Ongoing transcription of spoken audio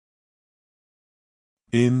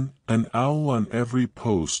In An Owl on Every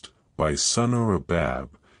Post, by Sanora Babb,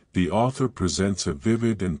 the author presents a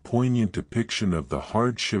vivid and poignant depiction of the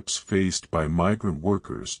hardships faced by migrant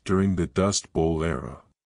workers during the Dust Bowl era.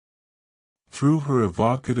 Through her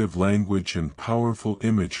evocative language and powerful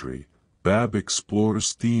imagery, Babb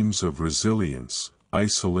explores themes of resilience,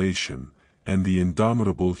 isolation, and the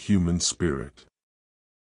indomitable human spirit.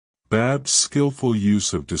 Babb's skillful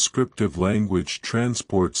use of descriptive language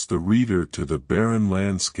transports the reader to the barren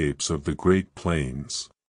landscapes of the Great Plains.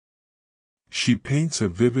 She paints a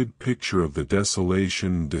vivid picture of the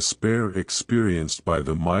desolation and despair experienced by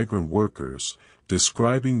the migrant workers,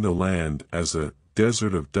 describing the land as a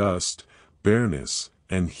desert of dust, bareness,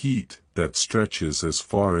 and heat that stretches as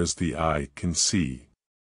far as the eye can see.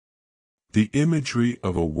 The imagery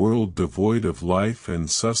of a world devoid of life and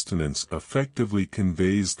sustenance effectively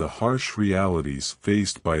conveys the harsh realities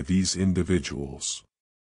faced by these individuals.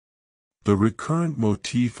 The recurrent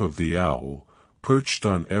motif of the owl, perched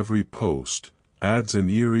on every post, adds an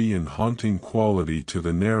eerie and haunting quality to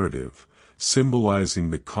the narrative,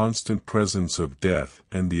 symbolizing the constant presence of death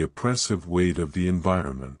and the oppressive weight of the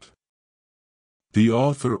environment. The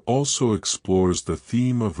author also explores the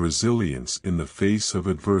theme of resilience in the face of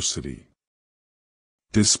adversity.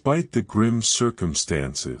 Despite the grim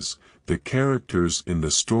circumstances, the characters in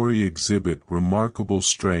the story exhibit remarkable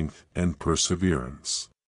strength and perseverance.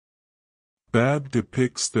 Babb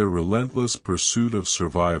depicts their relentless pursuit of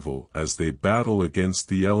survival as they battle against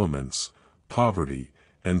the elements, poverty,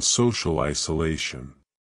 and social isolation.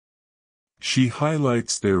 She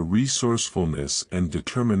highlights their resourcefulness and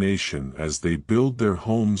determination as they build their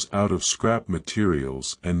homes out of scrap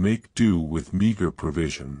materials and make do with meager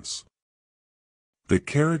provisions. The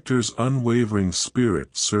character's unwavering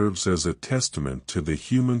spirit serves as a testament to the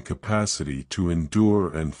human capacity to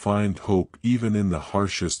endure and find hope even in the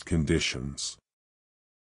harshest conditions.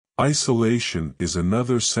 Isolation is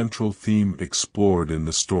another central theme explored in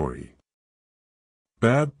the story.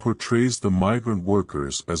 Babb portrays the migrant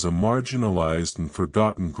workers as a marginalized and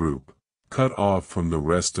forgotten group, cut off from the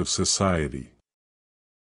rest of society.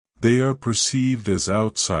 They are perceived as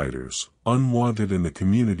outsiders, unwanted in the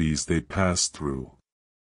communities they pass through.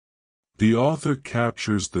 The author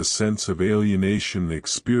captures the sense of alienation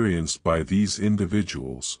experienced by these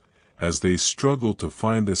individuals, as they struggle to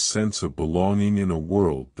find a sense of belonging in a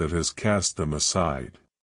world that has cast them aside.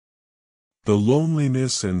 The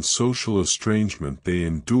loneliness and social estrangement they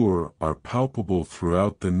endure are palpable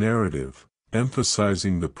throughout the narrative,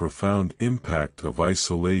 emphasizing the profound impact of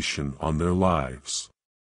isolation on their lives.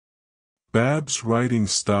 Babb's writing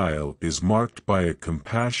style is marked by a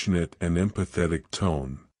compassionate and empathetic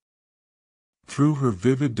tone. Through her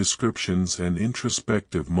vivid descriptions and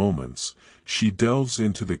introspective moments, she delves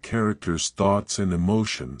into the characters' thoughts and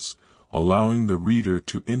emotions, allowing the reader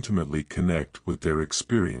to intimately connect with their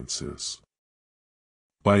experiences.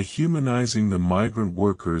 By humanizing the migrant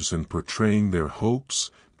workers and portraying their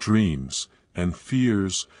hopes, dreams, and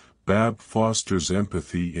fears, Babb fosters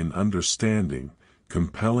empathy and understanding,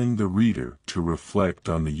 compelling the reader to reflect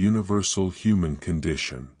on the universal human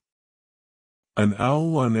condition. An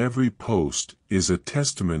Owl on Every Post is a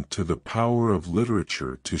testament to the power of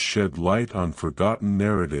literature to shed light on forgotten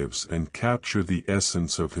narratives and capture the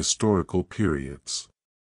essence of historical periods.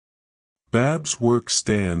 Babb's work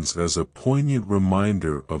stands as a poignant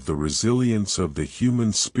reminder of the resilience of the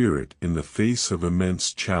human spirit in the face of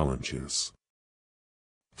immense challenges.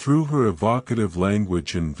 Through her evocative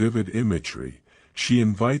language and vivid imagery, she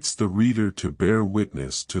invites the reader to bear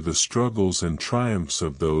witness to the struggles and triumphs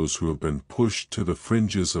of those who have been pushed to the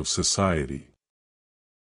fringes of society.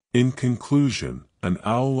 In conclusion, An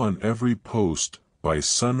Owl on Every Post, by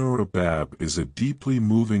Sanora Babb is a deeply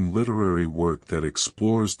moving literary work that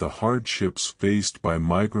explores the hardships faced by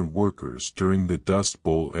migrant workers during the Dust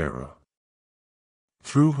Bowl era.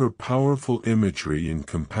 Through her powerful imagery and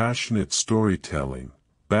compassionate storytelling,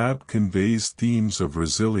 Babb conveys themes of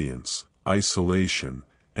resilience, isolation,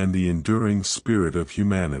 and the enduring spirit of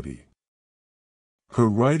humanity. Her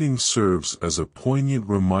writing serves as a poignant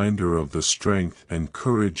reminder of the strength and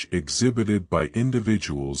courage exhibited by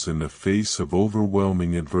individuals in the face of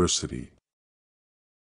overwhelming adversity.